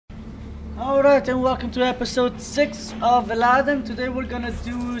Alright, and welcome to episode 6 of Elaaden. Today we're gonna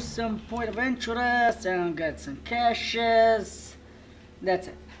do some point of interest and get some caches. That's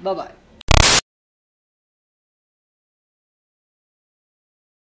it. Bye bye.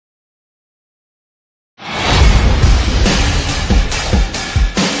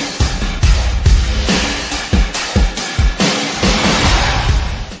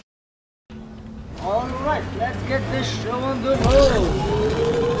 Alright, let's get this show on the road.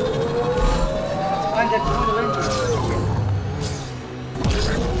 Find that point of interest.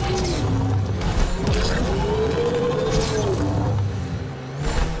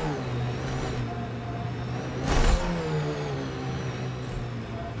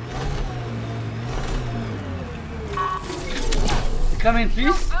 Come in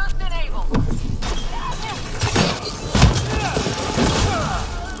peace.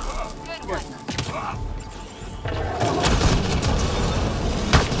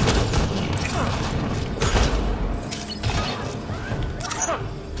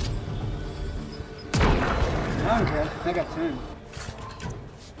 I got time.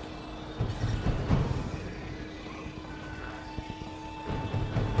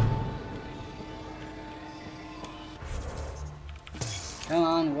 Come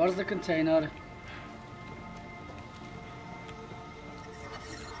on, where's the container?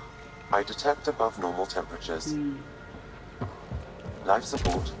 I detect above normal temperatures. Life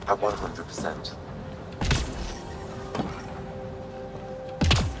support at 100%.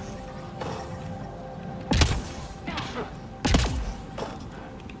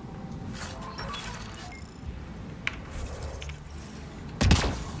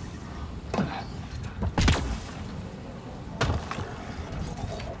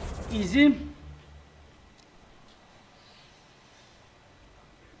 Easy.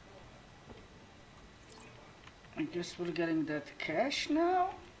 I guess we're getting that cash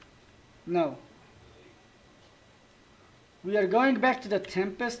now? No. We are going back to the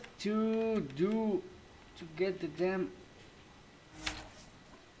Tempest to get the damn... to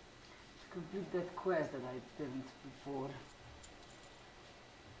complete that quest that I didn't before.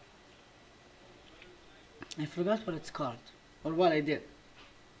 I forgot what it's called. Or what I did.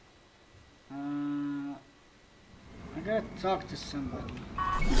 I gotta talk to somebody.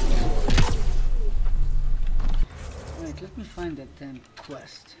 Wait, let me find that damn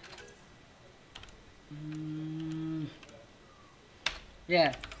quest.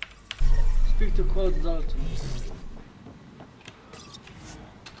 Yeah. Speak to Cold Dalton.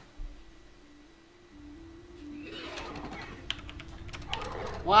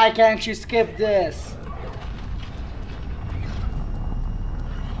 Why can't you skip this?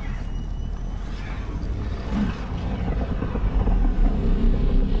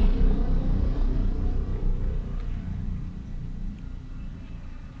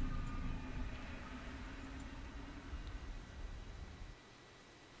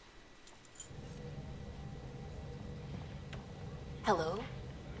 Hello?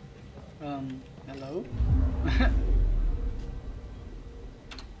 Hello?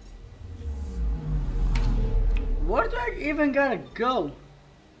 Where do I even gotta go?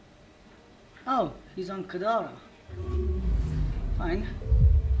 Oh, he's on Kadara. Fine.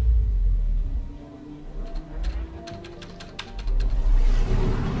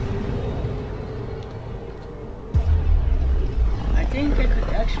 I think I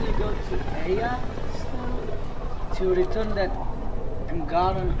could actually go to Aya still to return that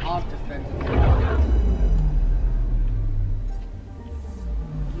Garden artifact.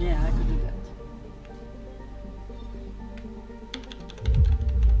 Yeah, I could do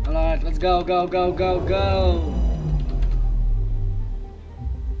that. Alright, let's go, go, go, go, go!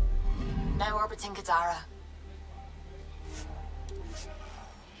 Now orbiting Kadara.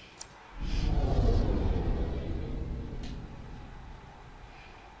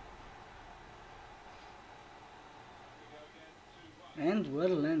 And we're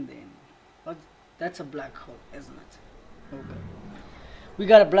landing. But that's a black hole, isn't it? Okay. We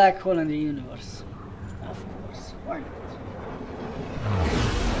got a black hole in the universe. Of course. Why not?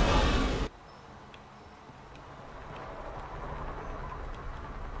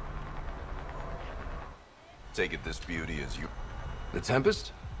 Take it this beauty is you. The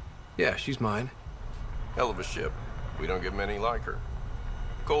Tempest? Yeah, she's mine. Hell of a ship. We don't get many like her.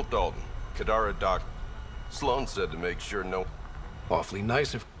 Colt Dalton, Kadara Doc. Sloan said to make sure no... Awfully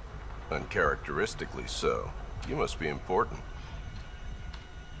nice of... Uncharacteristically so. You must be important.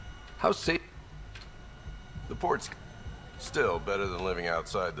 How safe... The port's still better than living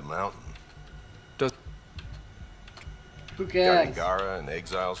outside the mountain. Does... Who cares? Got Angara and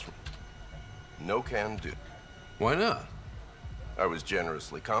exiles from... No can do. Why not? I was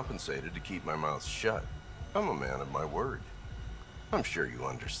generously compensated to keep my mouth shut. I'm a man of my word. I'm sure you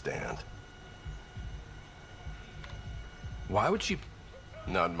understand. Why would she...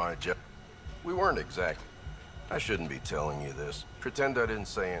 Not my job. We weren't exact. I shouldn't be telling you this. Pretend I didn't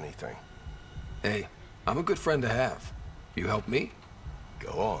say anything. Hey, I'm a good friend to have. You help me?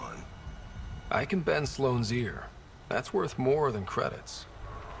 Go on. I can bend Sloane's ear. That's worth more than credits.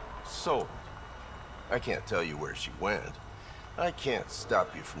 Sold. I can't tell you where she went. I can't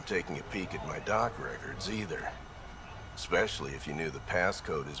stop you from taking a peek at my doc records either. Especially if you knew the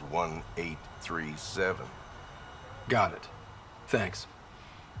passcode is 1837. Got it. Thanks.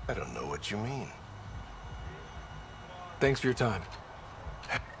 I don't know what you mean. Thanks for your time.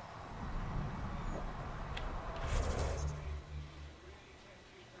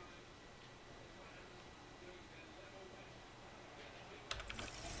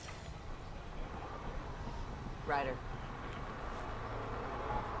 Ryder.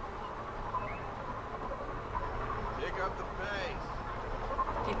 Pick up the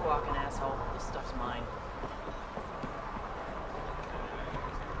pace. Keep walking, asshole. This stuff's mine.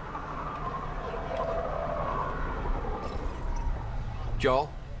 Y'all,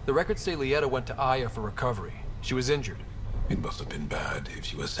 the records say Lieta went to Aya for recovery. She was injured. It must have been bad if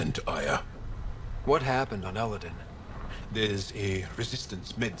she was sent to Aya. What happened on Eladeen? There's a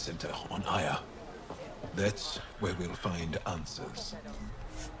resistance med center on Aya. That's where we'll find answers.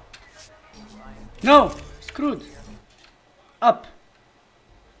 No! Screwed! Up!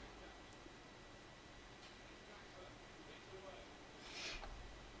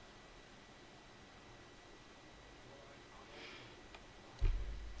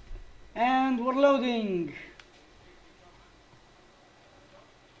 And we're loading!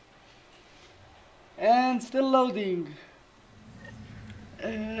 And still loading!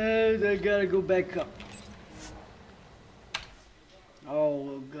 And I gotta go back up.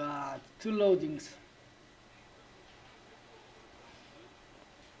 Oh god, 2 loadings.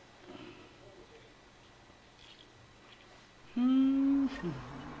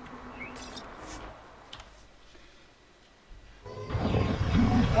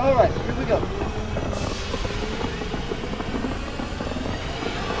 Alright, here we go.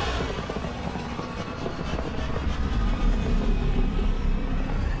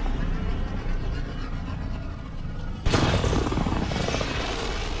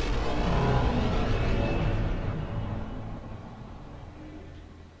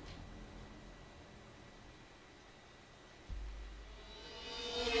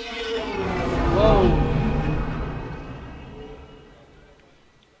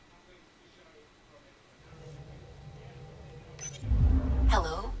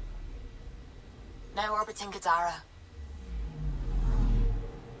 Hello? Now orbiting Gadara.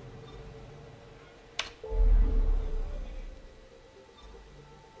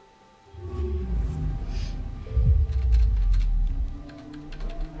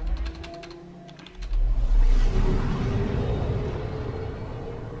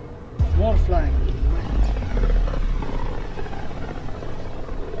 More flying.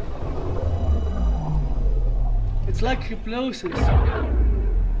 It's like hypnosis.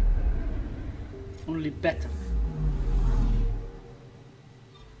 Only better.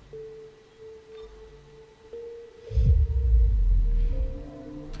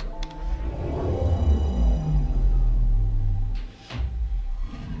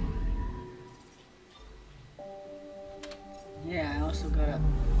 Yeah, I also gotta...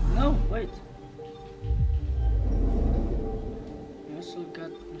 No, wait. I also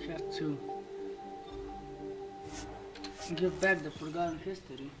got... We have to... give back the forgotten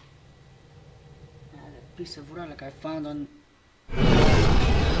history. That piece of relic I found on...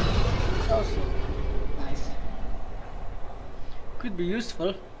 It's also nice. Could be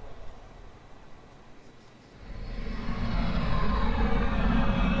useful.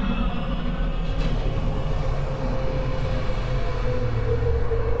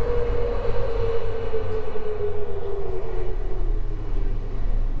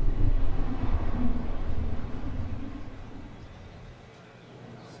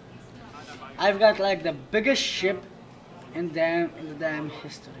 I've got like the biggest ship in the damn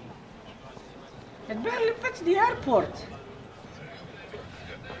history. It barely fits the airport.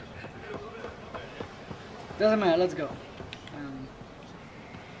 Doesn't matter, let's go.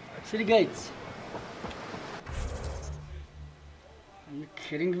 City gates. Are you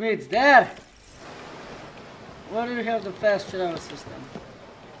kidding me? It's there! Where do we have the fast travel system?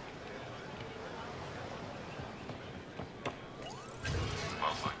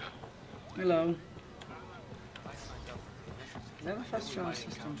 Hello. Is that a fast travel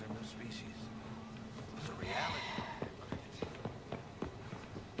system?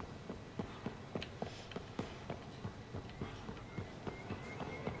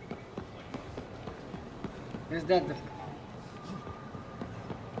 Is that the...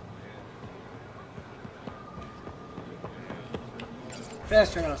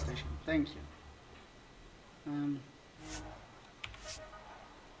 Fast travel station, thank you.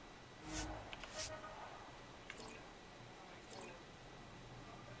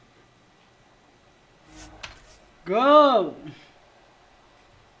 Go!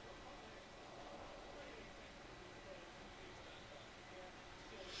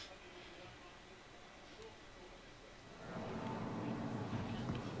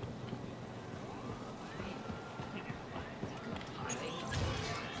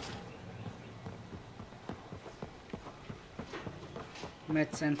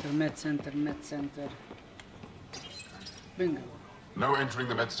 Med center, med center, med center. Bingo. No entering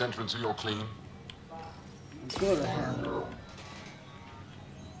the med center until you're clean. Go to hell.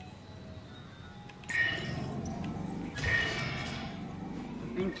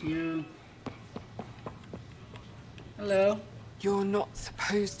 Thank you. Hello. You're not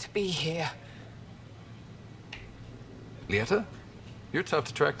supposed to be here. Lieta? You're tough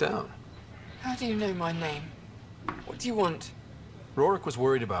to track down. How do you know my name? What do you want? Rorik was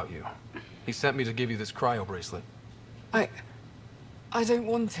worried about you. He sent me to give you this cryo bracelet. I don't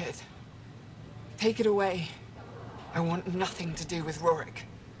want it. Take it away. I want nothing to do with Rorik.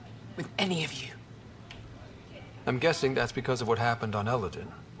 With any of you. I'm guessing that's because of what happened on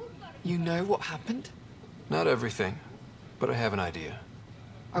Eladeen. You know what happened? Not everything, but I have an idea.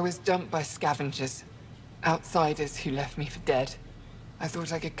 I was dumped by scavengers. Outsiders who left me for dead. I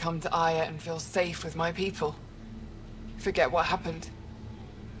thought I could come to Aya and feel safe with my people. Forget what happened.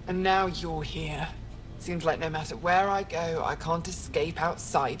 And now you're here. Seems like no matter where I go, I can't escape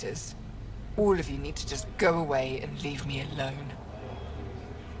outsiders. All of you need to just go away and leave me alone.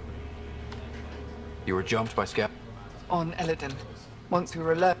 You were jumped by scav... On Elaaden. Once we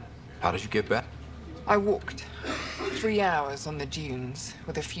were alone. How did you get back? I walked. 3 hours on the dunes,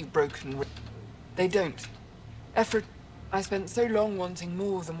 with a few broken... They don't. Effort... I spent so long wanting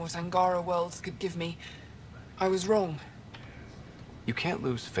more than what Angara worlds could give me. I was wrong. You can't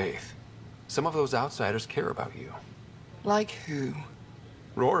lose faith. Some of those outsiders care about you. Like who?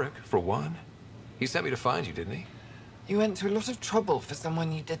 Rorik, for one. He sent me to find you, didn't he? You went to a lot of trouble for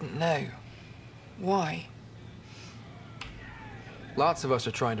someone you didn't know. Why? Lots of us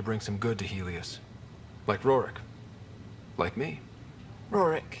are trying to bring some good to Helios. Like Rorik. Like me.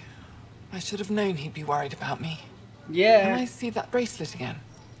 Rorik. I should have known he'd be worried about me. Yeah. Can I see that bracelet again?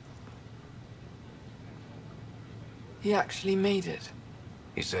 He actually made it.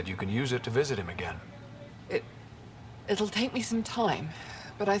 He said you can use it to visit him again. It'll take me some time,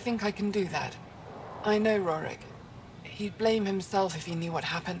 but I think I can do that. I know Rorik. He'd blame himself if he knew what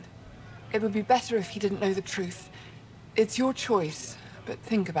happened. It would be better if he didn't know the truth. It's your choice, but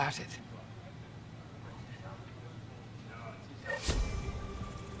think about it.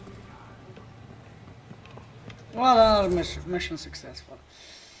 Well, our mission successful.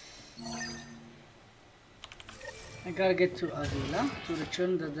 I gotta get to Avila to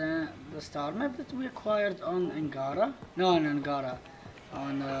return the star map that we acquired on Angara. No, on Angara.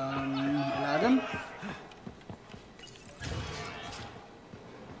 On Elaaden.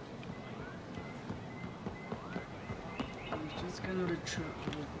 I'm just gonna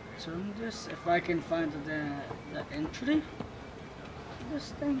return this if I can find the entry to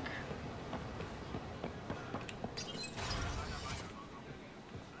this thing.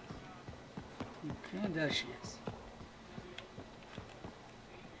 Okay, there she is.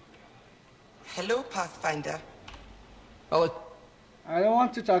 Hello, Pathfinder. I don't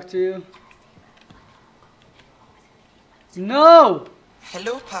want to talk to you. No!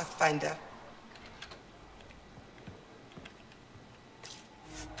 Hello, Pathfinder.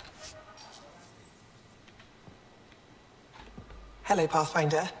 Hello,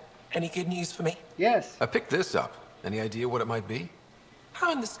 Pathfinder. Any good news for me? Yes. I picked this up. Any idea what it might be?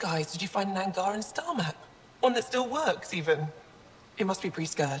 How in the skies did you find an Angaran star map? One that still works, even. It must be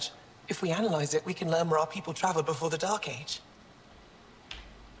pre-Scourge. If we analyze it, we can learn where our people traveled before the Dark Age.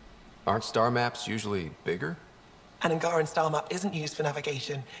 Aren't star maps usually bigger? An Angaran star map isn't used for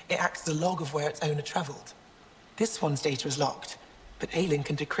navigation. It acts as a log of where its owner traveled. This one's data is locked, but Elaaden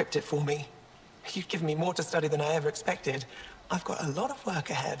can decrypt it for me. You've given me more to study than I ever expected. I've got a lot of work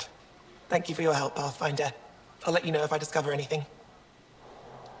ahead. Thank you for your help, Pathfinder. I'll let you know if I discover anything.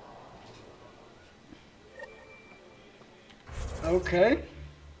 Okay.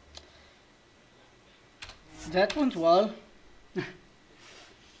 That went well.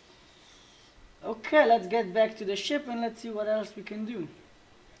 Okay, let's get back to the ship and let's see what else we can do.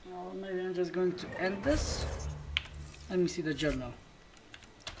 Maybe I'm just going to end this. Let me see the journal.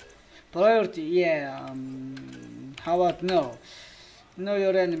 Priority, yeah. How about no? Know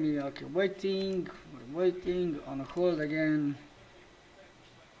your enemy. Okay, waiting. We're waiting. On hold again.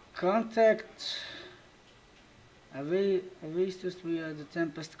 Contact. Avasters via the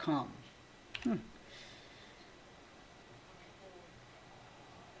Tempest com.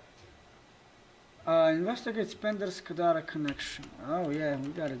 Investigate Spender's Kadara connection. Oh yeah, we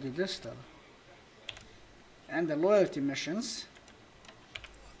gotta do this stuff. And the loyalty missions.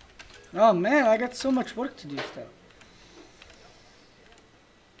 Oh man, I got so much work to do still.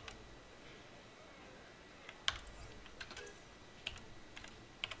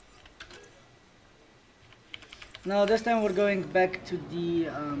 Now this time we're going back to the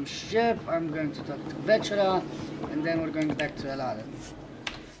ship. I'm going to talk to Vetra, and then we're going back to Elaaden.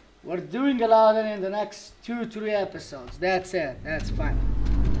 We're doing Elaaden in the next 2-3 episodes. That's it. That's fine.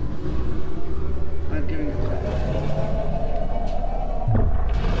 I'm giving it a try.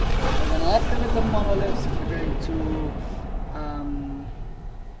 We're gonna activate the monoliths. We're going to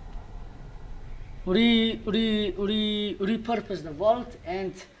repurpose the vault,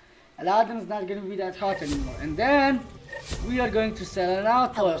 and Elaaden's not going to be that hot anymore. And then we are going to sell an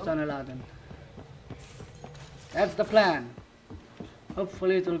outpost on Elaaden. That's the plan.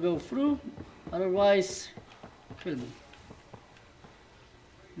 Hopefully it will go through. Otherwise, kill me.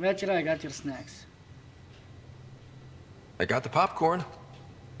 Vetra, I got your snacks. I got the popcorn.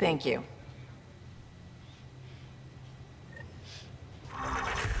 Thank you.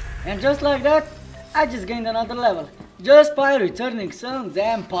 And just like that, I just gained another level. Just by returning some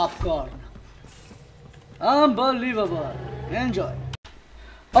damn popcorn. Unbelievable. Enjoy.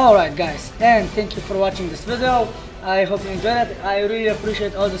 Alright guys, and thank you for watching this video. I hope you enjoyed it. I really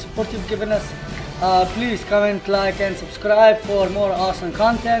appreciate all the support you've given us. Please comment, like and subscribe for more awesome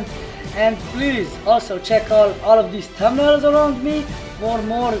content. And please also check out all of these thumbnails around me for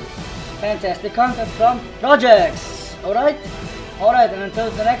more fantastic content from projects. Alright? Alright, and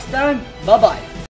until the next time, bye bye.